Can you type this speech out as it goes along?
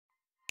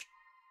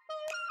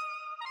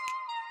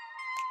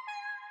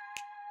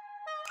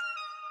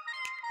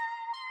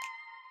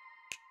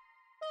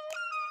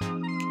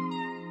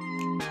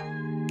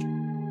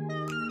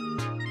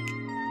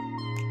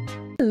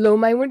Hello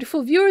my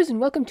wonderful viewers, and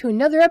welcome to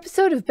another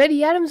episode of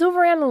Betty Adams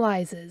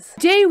Overanalyzes.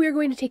 Today we are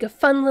going to take a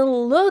fun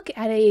little look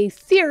at a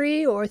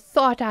theory or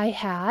thought I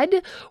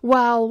had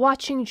while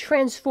watching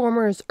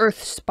Transformers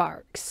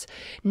EarthSparks.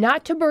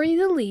 Not to bury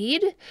the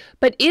lead,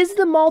 but is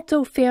the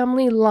Malto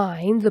family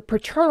line, the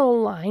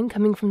paternal line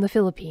coming from the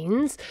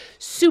Philippines,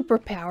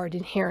 superpowered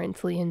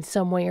inherently in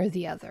some way or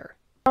the other?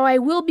 Now I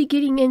will be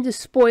getting into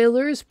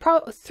spoilers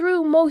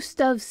through most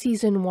of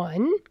Season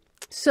 1.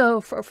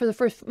 So for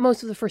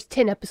most of the first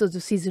 10 episodes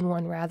of Season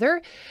 1, rather.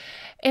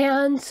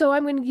 And so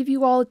I'm going to give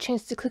you all a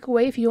chance to click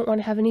away if you don't want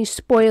to have any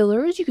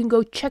spoilers. You can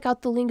go check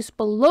out the links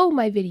below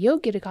my video,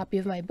 get a copy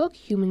of my book,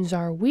 Humans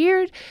Are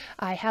Weird.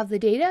 I have the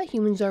data,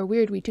 Humans Are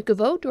Weird, We Took a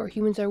Vote, or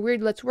Humans Are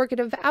Weird, Let's Work It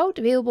Out,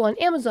 available on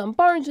Amazon,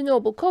 Barnes &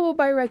 Noble, Kobo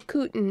by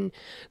Rakuten,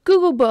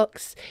 Google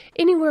Books,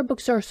 anywhere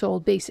books are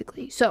sold,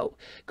 basically. So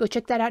go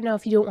check that out now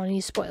if you don't want any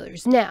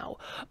spoilers. Now,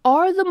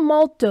 is the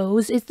Malto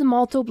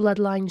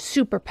bloodline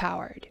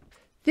superpowered?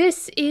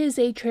 This is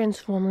a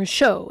Transformers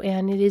show,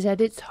 and it is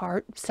at its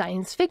heart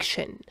science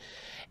fiction.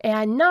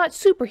 And not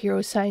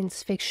superhero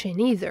science fiction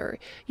either.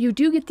 You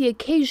do get the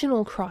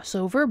occasional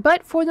crossover,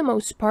 but for the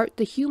most part,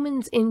 the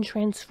humans in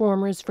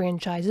Transformers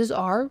franchises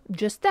are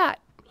just that,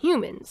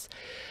 humans.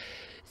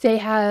 They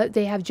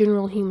have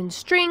general human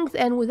strength,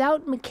 and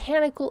without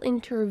mechanical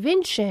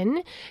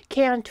intervention,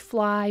 can't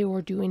fly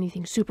or do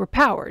anything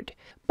superpowered.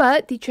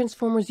 But the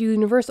Transformers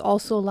universe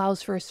also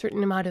allows for a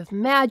certain amount of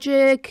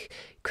magic,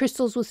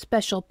 crystals with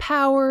special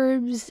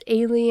powers,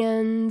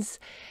 aliens,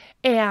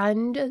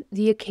 and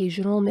the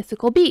occasional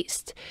mythical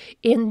beast.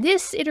 In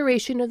this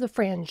iteration of the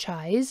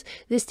franchise,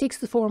 this takes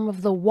the form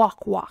of the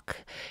Wok-Wok,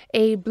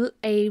 a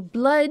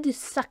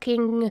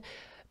blood-sucking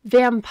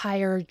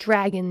vampire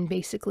dragon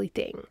basically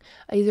thing.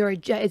 Either a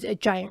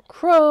giant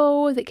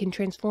crow that can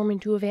transform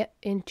into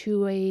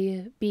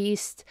a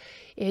beast.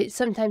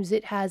 Sometimes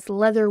it has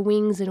leather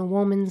wings and a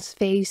woman's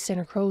face and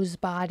a crow's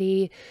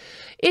body.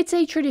 It's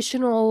a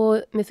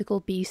traditional mythical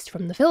beast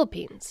from the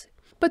Philippines.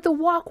 But the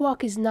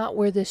Wok-Wok is not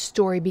where this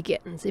story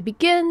begins. It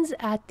begins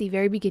at the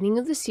very beginning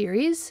of the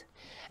series,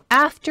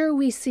 after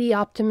we see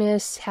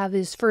Optimus have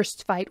his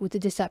first fight with the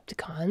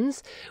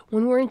Decepticons,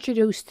 when we're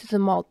introduced to the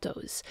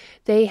Maltos.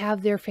 They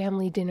have their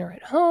family dinner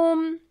at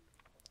home.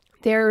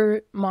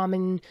 Their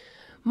mom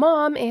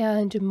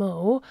and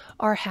Mo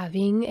are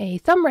having a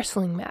thumb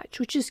wrestling match,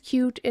 which is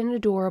cute and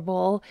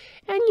adorable,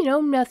 and, you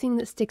know, nothing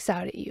that sticks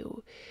out at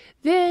you.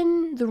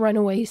 Then the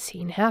runaway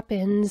scene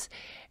happens,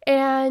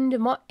 and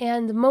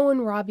Mo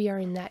and Robbie are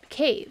in that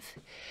cave.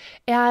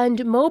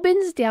 And Mo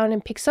bends down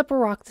and picks up a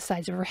rock the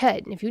size of her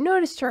head. And if you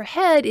noticed, her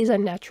head is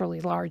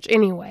unnaturally large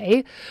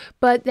anyway,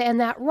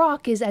 and that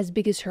rock is as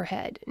big as her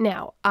head.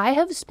 Now, I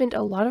have spent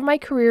a lot of my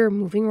career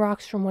moving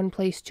rocks from one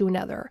place to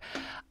another.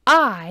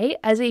 I,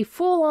 as a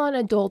full-on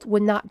adult,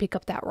 would not pick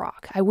up that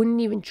rock. I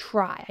wouldn't even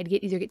try. I'd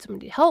either get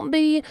somebody to help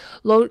me,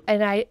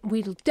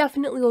 we'd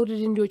definitely load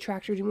it into a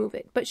tractor to move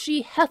it. But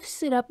she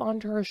hefts it up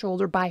onto her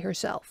shoulder by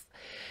herself.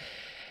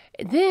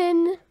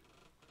 Then,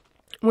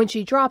 when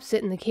she drops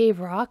it in the cave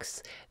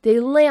rocks, they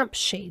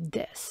lampshade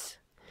this.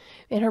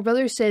 And her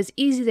brother says,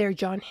 "Easy there,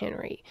 John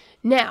Henry."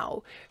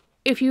 Now,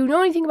 if you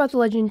know anything about the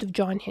legend of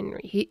John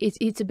Henry,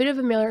 it's a bit of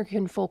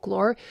American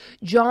folklore.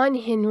 John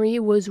Henry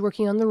was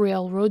working on the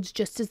railroads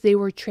just as they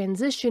were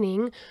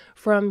transitioning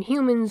from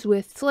humans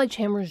with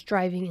sledgehammers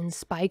driving in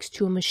spikes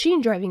to a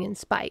machine driving in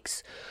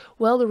spikes.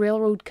 Well, the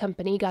railroad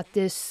company got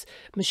this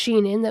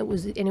machine in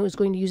and it was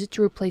going to use it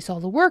to replace all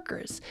the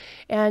workers.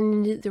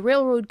 And the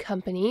railroad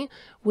company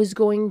was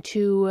going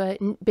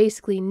to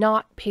basically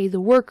not pay the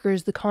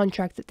workers the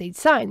contract that they'd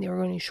signed. They were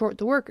going to short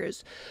the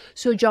workers.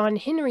 So John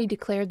Henry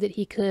declared that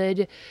he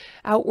could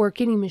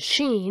outwork any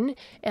machine,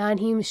 and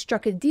he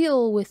struck a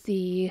deal with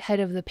the head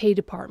of the pay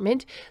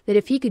department that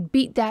if he could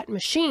beat that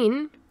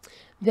machine,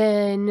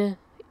 then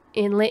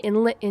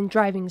in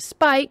driving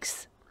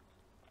spikes,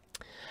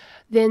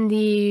 then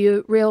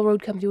the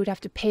railroad company would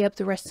have to pay up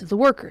the rest of the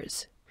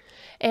workers.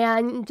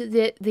 And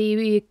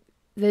the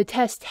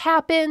test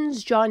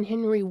happens. John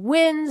Henry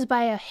wins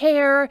by a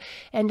hair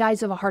and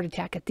dies of a heart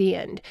attack at the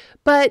end.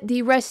 But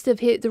the rest of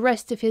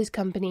his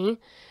company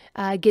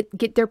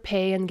get their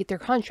pay and get their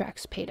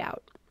contracts paid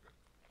out.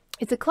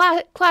 It's a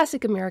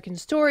classic American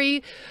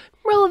story,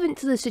 relevant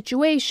to the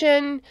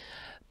situation,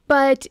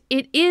 but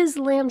it is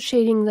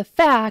lampshading the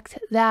fact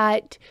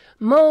that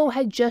Mo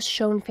had just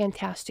shown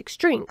fantastic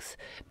strength.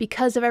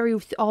 Because of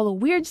all the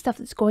weird stuff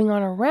that's going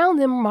on around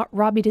them,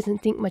 Robbie doesn't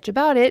think much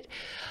about it,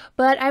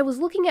 but I was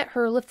looking at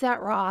her lift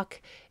that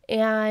rock,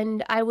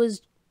 and I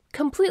was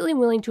completely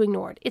willing to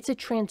ignore it. It's a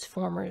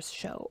Transformers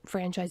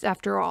franchise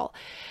after all.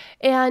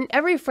 And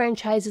every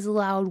franchise is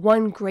allowed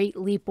one great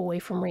leap away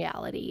from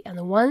reality. And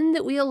the one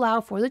that we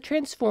allow for the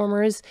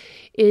Transformers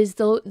is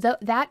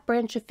that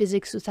branch of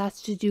physics that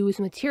has to do with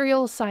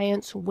material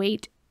science,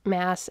 weight,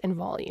 mass, and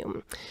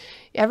volume.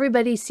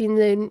 Everybody's seen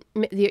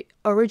the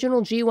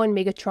original G1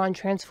 Megatron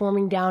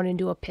transforming down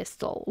into a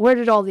pistol. Where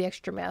did all the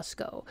extra mass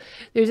go?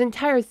 There's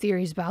entire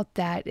theories about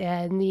that,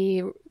 and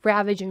the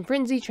Ravage and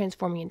Frenzy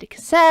transforming into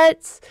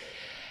cassettes.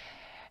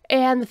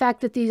 And the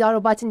fact that these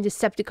Autobots and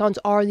Decepticons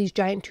are these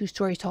giant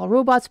 2-story tall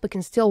robots, but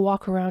can still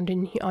walk around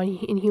in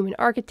human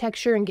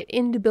architecture and get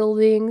into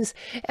buildings.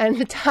 And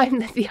the time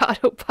that the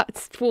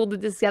Autobots fooled the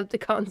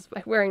Decepticons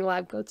by wearing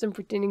lab coats and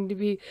pretending to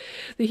be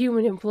the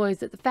human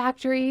employees at the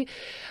factory.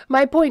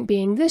 My point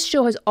being, this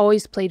show has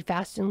always played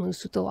fast and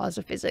loose with the laws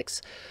of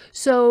physics.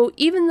 So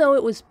even though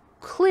it was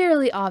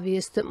clearly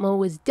obvious that Mo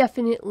was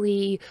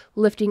definitely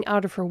lifting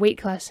out of her weight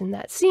class in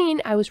that scene,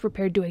 I was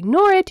prepared to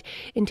ignore it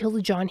until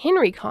the John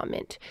Henry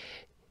comment.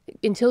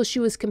 Until she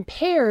was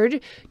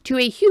compared to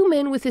a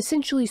human with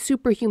essentially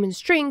superhuman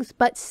strength,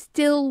 but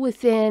still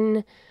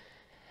within...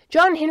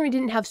 John Henry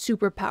didn't have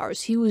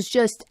superpowers. He was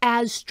just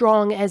as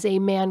strong as a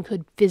man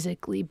could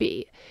physically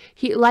be.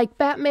 He, like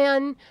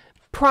Batman,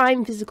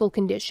 prime physical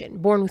condition,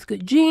 born with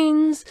good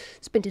genes,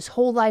 spent his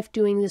whole life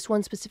doing this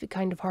one specific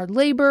kind of hard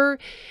labor.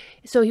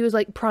 So he was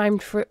like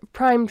primed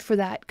for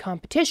that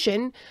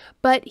competition,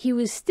 but he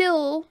was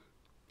still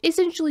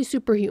essentially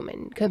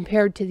superhuman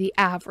compared to the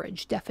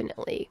average,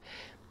 definitely.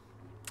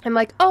 I'm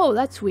like, oh,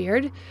 that's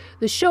weird.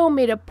 The show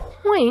made a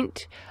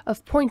point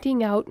of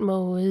pointing out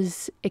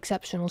Mo's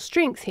exceptional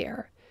strength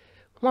here.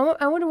 Well,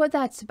 I wonder what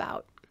that's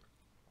about.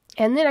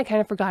 And then I kind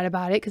of forgot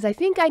about it because I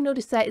think I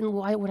noticed that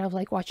when I was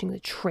like watching the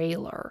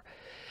trailer.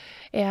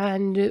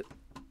 And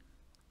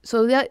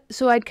so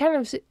I'd kind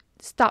of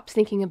stopped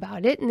thinking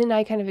about it, and then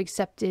I kind of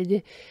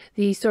accepted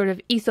the sort of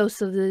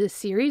ethos of the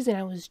series and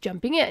I was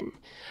jumping in.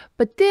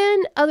 But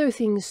then other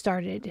things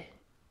struck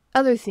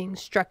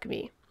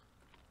me.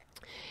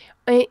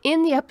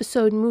 In the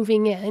episode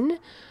Moving In,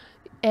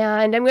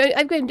 and I'm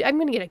going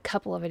to get a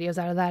couple of videos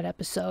out of that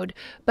episode.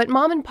 But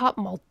Mom and Pop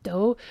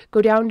Malto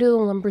go down to the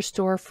lumber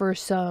store for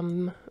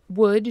some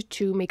wood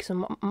to make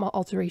some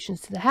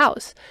alterations to the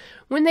house.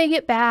 When they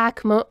get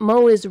back,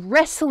 Mo is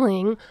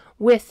wrestling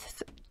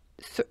with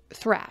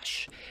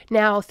Thrash.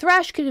 Now,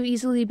 Thrash could have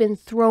easily been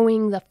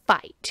throwing the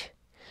fight.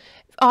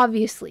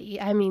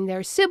 Obviously, I mean,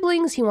 they're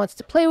siblings. He wants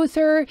to play with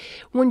her.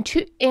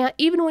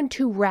 Even when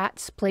two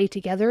rats play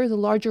together, the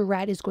larger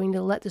rat is going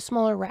to let the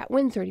smaller rat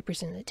win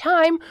 30% of the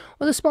time,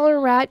 or the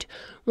smaller rat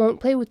won't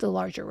play with the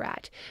larger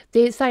rat.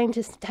 The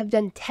scientists have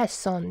done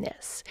tests on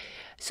this.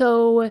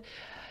 So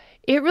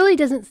it really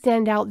doesn't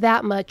stand out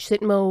that much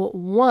that Mo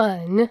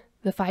won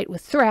the fight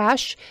with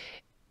Thrash,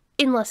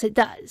 unless it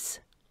does.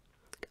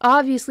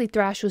 Obviously,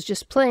 Thrash was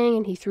just playing,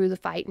 and he threw the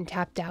fight and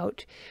tapped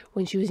out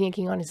when she was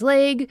yanking on his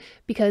leg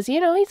because, you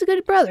know, he's a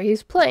good brother.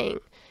 He's playing.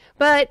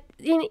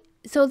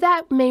 So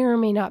that may or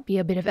may not be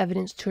a bit of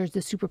evidence towards the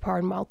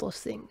superpowered Maltos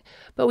thing.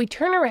 But we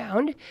turn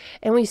around,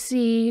 and we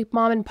see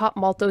Mom and Pop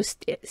Malto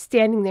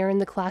standing there in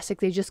the classic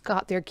they just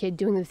got their kid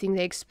doing the thing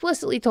they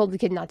explicitly told the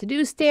kid not to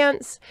do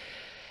stance.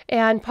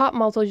 And Pop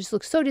Malto just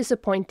looks so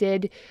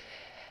disappointed.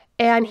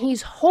 And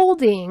he's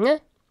holding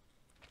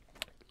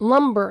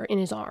lumber in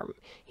his arm.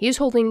 He's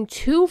holding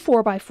 2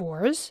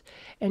 4x4s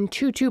and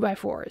 2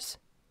 2x4s.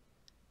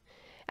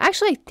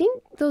 Actually, I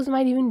think those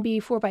might even be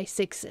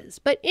 4x6s.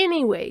 But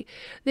anyway,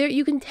 there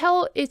you can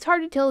tell, it's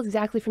hard to tell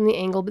exactly from the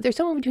angle, but they're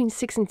somewhere between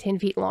 6 and 10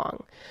 feet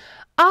long.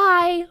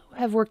 I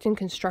have worked in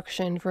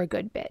construction for a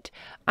good bit.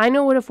 I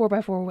know what a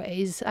 4x4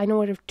 weighs. I know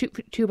what a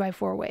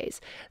 2x4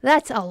 weighs.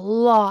 That's a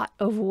lot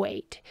of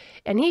weight.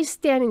 And he's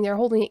standing there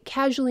holding it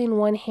casually in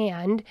one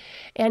hand,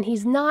 and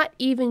he's not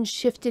even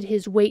shifted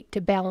his weight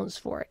to balance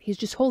for it. He's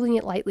just holding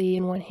it lightly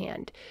in one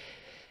hand.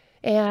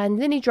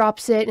 And then he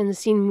drops it, and the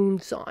scene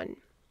moves on.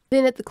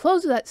 Then at the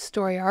close of that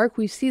story arc,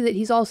 we see that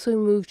he's also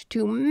moved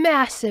 2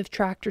 massive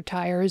tractor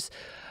tires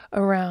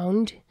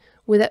around,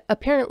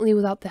 apparently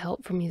without the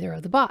help from either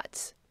of the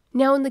bots.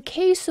 Now, in the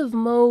case of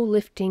Mo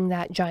lifting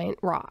that giant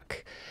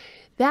rock,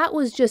 that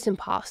was just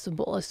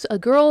impossible. A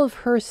girl of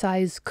her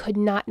size could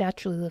not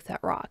naturally lift that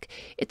rock.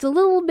 It's a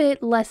little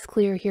bit less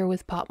clear here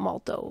with Pop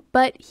Malto,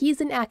 but he's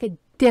an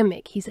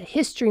academic. He's a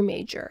history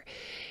major.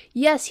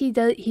 Yes, he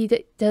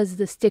does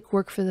the stick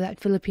work for that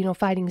Filipino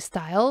fighting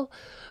style,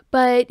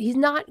 but he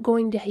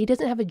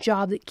doesn't have a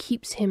job that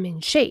keeps him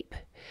in shape.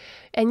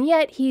 And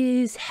yet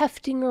he's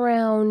hefting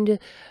around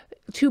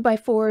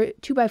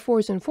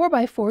 2x4s and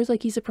 4x4s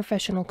like he's a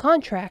professional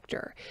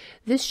contractor.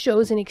 This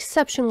shows an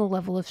exceptional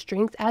level of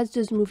strength, as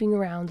does moving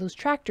around those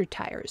tractor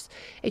tires.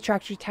 A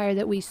tractor tire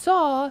that we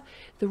saw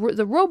the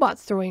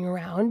robots throwing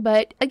around,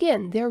 but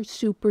again, they're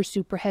super,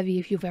 super heavy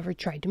if you've ever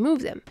tried to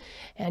move them.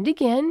 And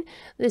again,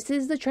 this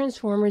is the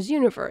Transformers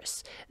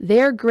universe.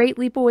 Their great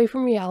leap away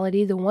from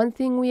reality. The one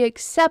thing we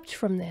accept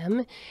from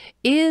them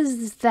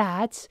is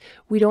that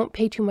we don't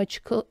pay too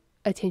much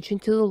attention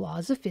to the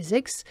laws of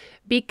physics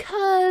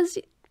because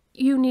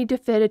you need to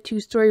fit a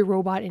 2-story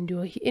robot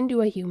into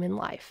a human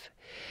life.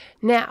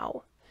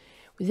 Now,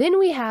 then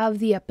we have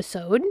the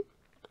episode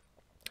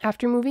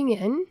after moving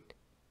in,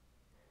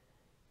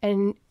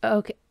 and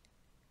okay,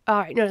 all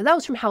right, no, that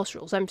was from House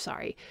Rules. I'm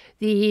sorry.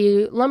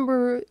 The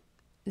lumber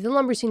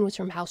scene was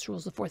from House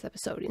Rules, the 4th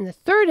episode. In the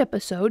 3rd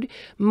episode,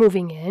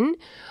 moving in,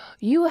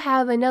 you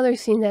have another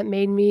scene that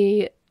made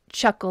me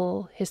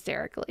chuckle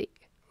hysterically.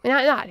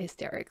 Not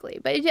hysterically,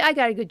 but I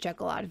got a good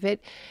chuckle out of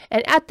it.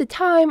 And at the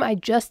time, I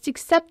just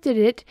accepted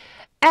it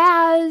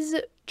as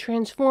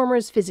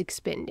Transformers physics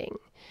bending.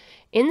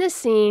 In this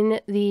scene,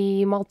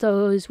 the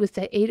Maltos, with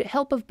the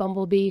help of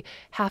Bumblebee,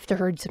 have to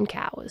herd some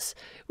cows,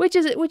 which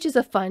is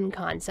a fun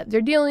concept. They're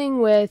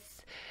dealing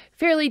with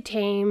fairly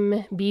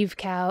tame beef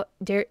cow.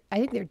 I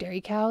think they're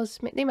dairy cows.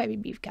 They might be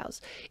beef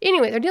cows.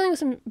 Anyway, they're dealing with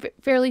some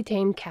fairly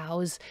tame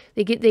cows.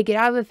 They get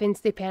out of the fence.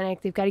 They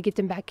panic. They've got to get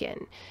them back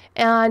in,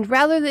 and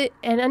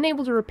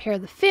unable to repair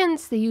the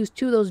fence, they use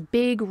two of those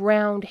big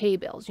round hay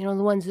bales. You know,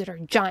 the ones that are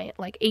giant,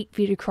 like 8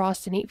 feet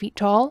across and 8 feet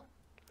tall.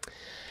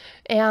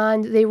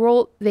 And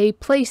they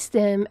place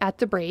them at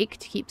the break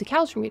to keep the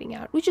cows from getting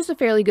out, which is a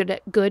fairly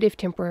good if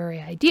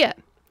temporary idea.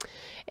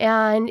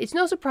 And it's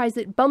no surprise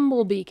that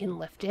Bumblebee can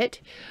lift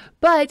it,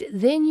 but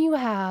then you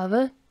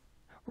have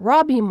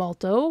Robbie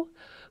Malto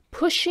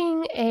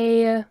pushing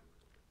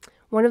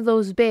one of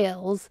those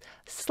bales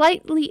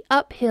slightly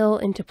uphill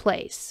into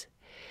place.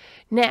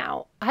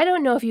 Now, I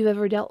don't know if you've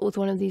ever dealt with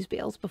one of these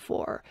bales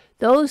before.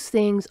 Those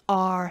things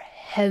are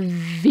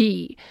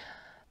heavy.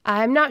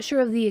 I'm not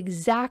sure of the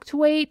exact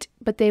weight,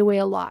 but they weigh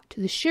a lot.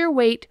 The sheer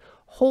weight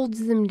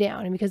holds them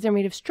down, and because they're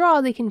made of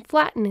straw, they can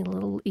flatten a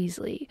little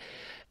easily.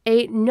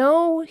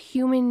 No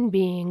human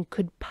being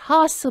could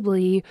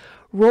possibly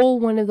roll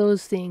one of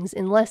those things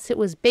unless it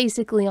was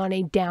basically on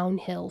a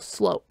downhill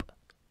slope.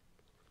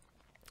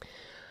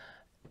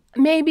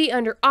 Maybe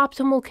under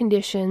optimal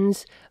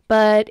conditions,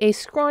 but a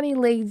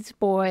scrawny-legged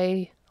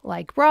boy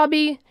like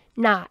Robbie,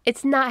 nah,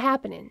 it's not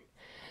happening.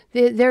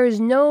 There is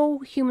no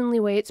humanly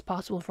way it's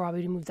possible for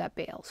Robbie to move that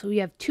bale. So we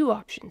have two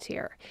options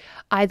here.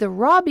 Either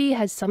Robbie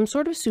has some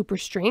sort of super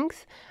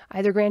strength,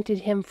 either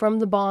granted him from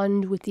the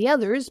bond with the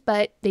others,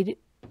 but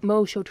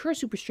Mo showed her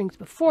super strength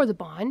before the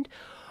bond,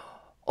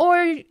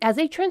 or as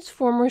a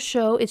Transformers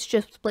show, it's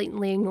just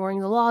blatantly ignoring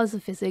the laws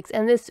of physics,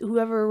 and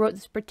whoever wrote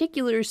this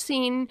particular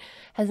scene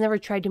has never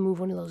tried to move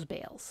one of those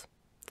bales.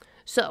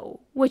 So,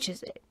 which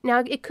is it?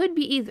 Now, it could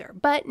be either,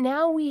 but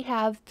now we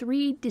have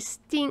three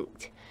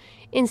distinct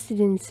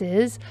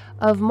incidences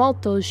of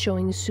Maltos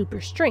showing super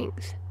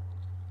strength.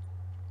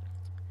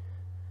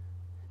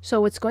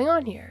 So what's going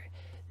on here?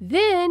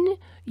 Then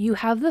you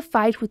have the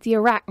fight with the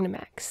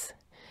Arachnamechs.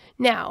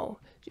 Now,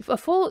 the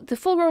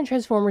full-grown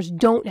Transformers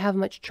don't have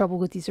much trouble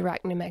with these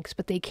Arachnamechs,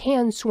 but they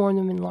can swarm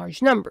them in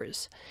large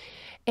numbers.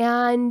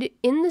 And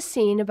in the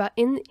scene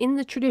in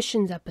the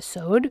Traditions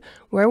episode,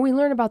 where we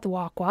learn about the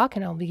Walk-Walk,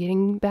 and I'll be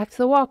getting back to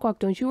the Walk-Walk,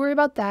 don't you worry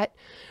about that,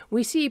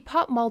 we see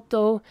Pop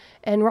Malto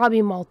and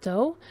Robbie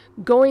Malto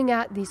going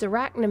at these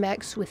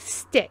Arachnamechs with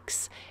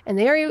sticks. And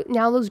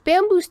now those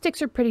bamboo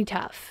sticks are pretty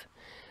tough.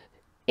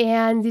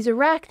 And these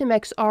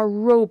Arachnamechs are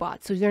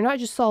robots, so they're not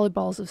just solid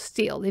balls of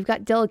steel. They've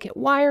got delicate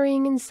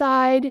wiring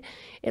inside.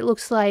 It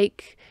looks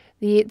like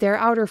their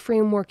outer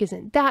framework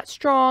isn't that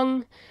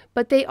strong,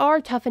 but they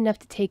are tough enough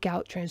to take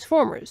out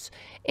Transformers.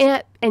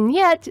 And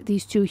yet,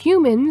 these two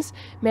humans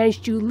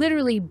managed to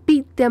literally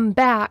beat them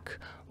back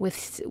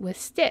with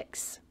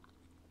sticks.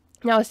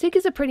 Now, a stick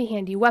is a pretty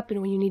handy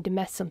weapon when you need to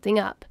mess something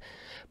up,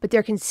 but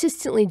they're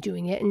consistently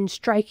doing it and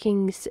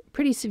striking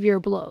pretty severe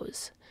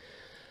blows.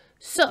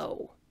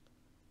 So,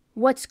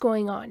 what's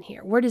going on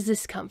here? Where does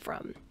this come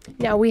from?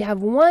 Now, we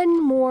have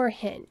one more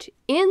hint.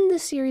 In the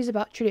series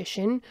about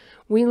Tradition,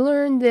 we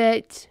learn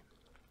that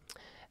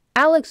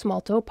Alex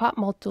Malto, Pop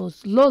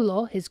Malto's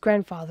Lolo, his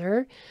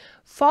grandfather,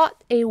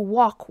 fought a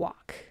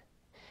Walk-Walk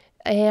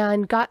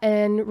and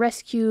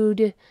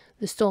rescued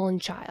the stolen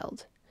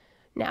child.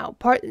 Now,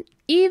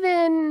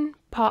 even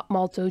Pop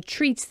Malto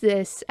treats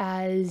this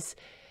as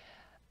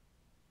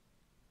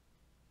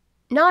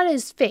not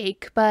as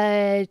fake,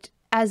 but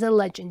as a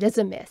legend, as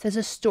a myth, as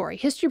a story.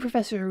 History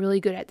professors are really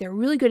good at. They're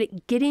really good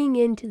at getting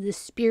into the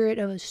spirit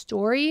of a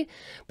story,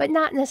 but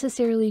not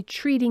necessarily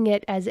treating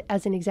it as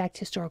an exact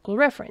historical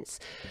reference.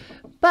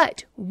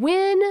 But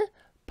when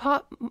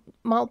Pop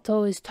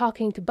Malto is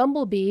talking to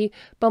Bumblebee,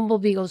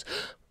 Bumblebee goes,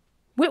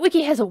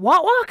 "Witwicky has a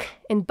Walk-Walk?"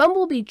 And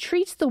Bumblebee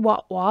treats the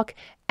Walk-Walk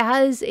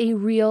as a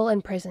real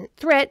and present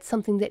threat,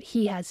 something that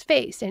he has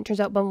faced. And it turns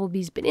out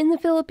Bumblebee's been in the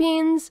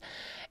Philippines,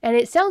 and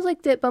it sounds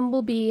like that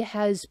Bumblebee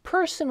has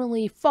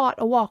personally fought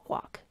a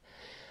Walk-Walk,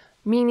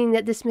 meaning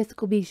that this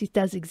mythical beast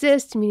does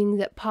exist, meaning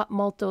that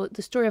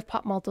the story of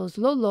Pop Malto's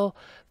Lolo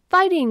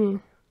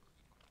fighting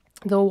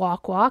the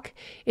Walk-Walk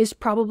is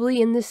probably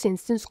in this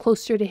instance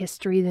closer to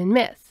history than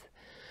myth.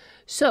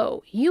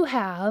 So, you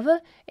have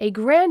a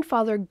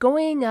grandfather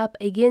going up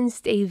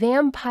against a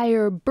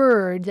vampire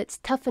bird that's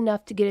tough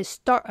enough to get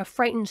a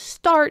frightened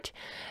start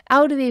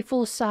out of a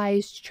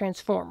full-sized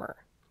Transformer.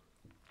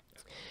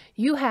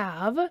 You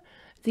have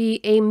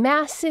a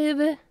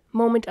massive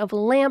moment of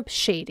lamp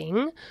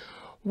shading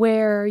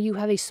where you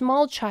have a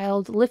small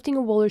child lifting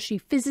a boulder she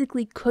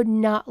physically could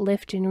not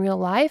lift in real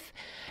life,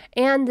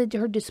 and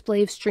her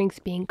display of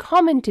strength being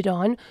commented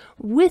on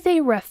with a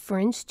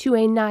reference to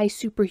a nigh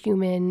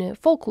superhuman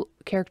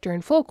character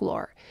in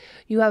folklore.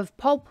 You have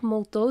Pulp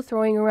Malto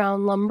throwing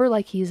around lumber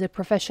like he's a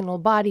professional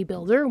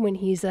bodybuilder when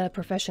he's a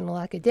professional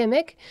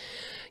academic.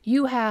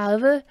 You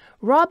have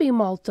Robbie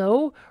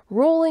Malto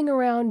rolling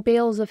around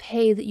bales of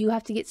hay that you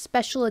have to get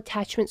special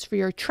attachments for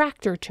your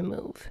tractor to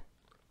move.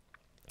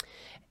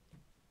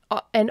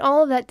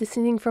 all of that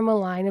descending from a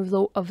line of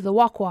the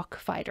Walk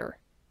fighter,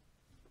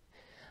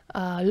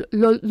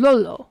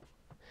 Lolo.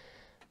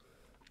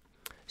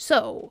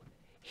 So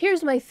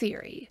here's my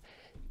theory.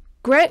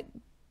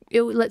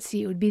 Let's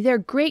see, it would be their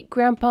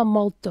great-grandpa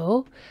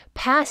Malto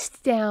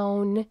passed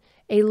down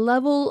a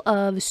level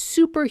of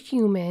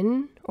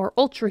superhuman or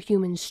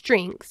ultrahuman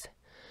strength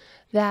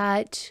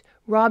that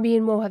Robbie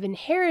and Mo have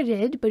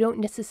inherited but don't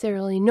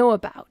necessarily know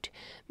about.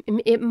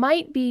 It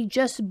might be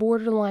just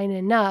borderline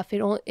enough.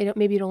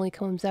 Maybe it only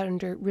comes out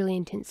under really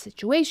intense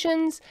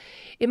situations.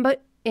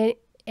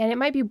 And it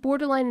might be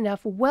borderline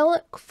enough,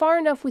 far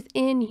enough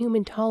within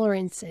human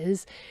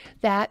tolerances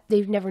that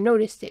they've never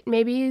noticed it.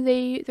 Maybe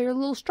they're a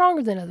little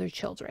stronger than other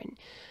children.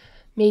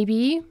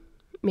 Maybe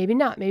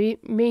not. Maybe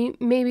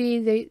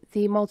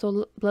the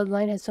Malto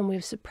bloodline has some way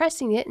of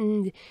suppressing it,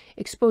 and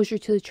exposure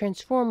to the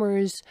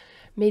Transformers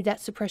made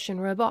that suppression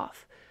rub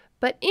off.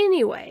 But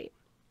anyway,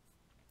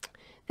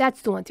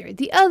 that's the one theory.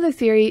 The other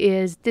theory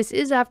is this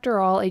is, after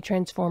all, a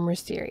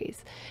Transformers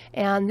series.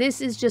 And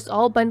this is just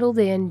all bundled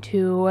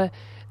into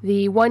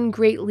the one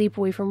great leap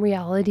away from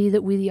reality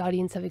that we, the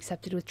audience, have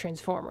accepted with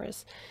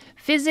Transformers.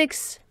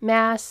 Physics,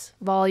 mass,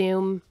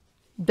 volume,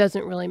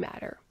 doesn't really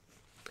matter.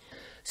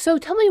 So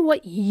tell me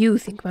what you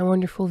think, my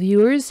wonderful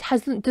viewers.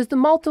 Does the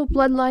Malto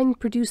bloodline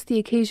produce the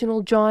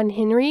occasional John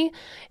Henry?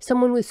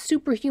 Someone with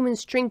superhuman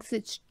strength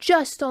that's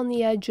just on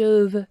the edge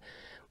of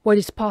what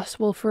is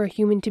possible for a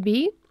human to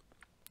be?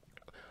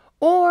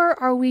 Or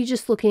are we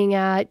just looking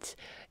at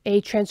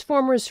a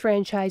Transformers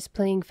franchise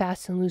playing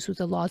fast and loose with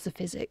the laws of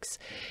physics?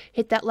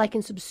 Hit that like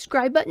and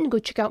subscribe button. Go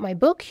check out my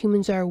book,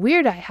 Humans Are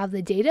Weird. I have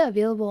the data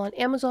available on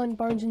Amazon,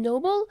 Barnes &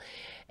 Noble.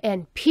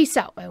 And peace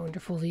out, my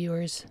wonderful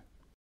viewers.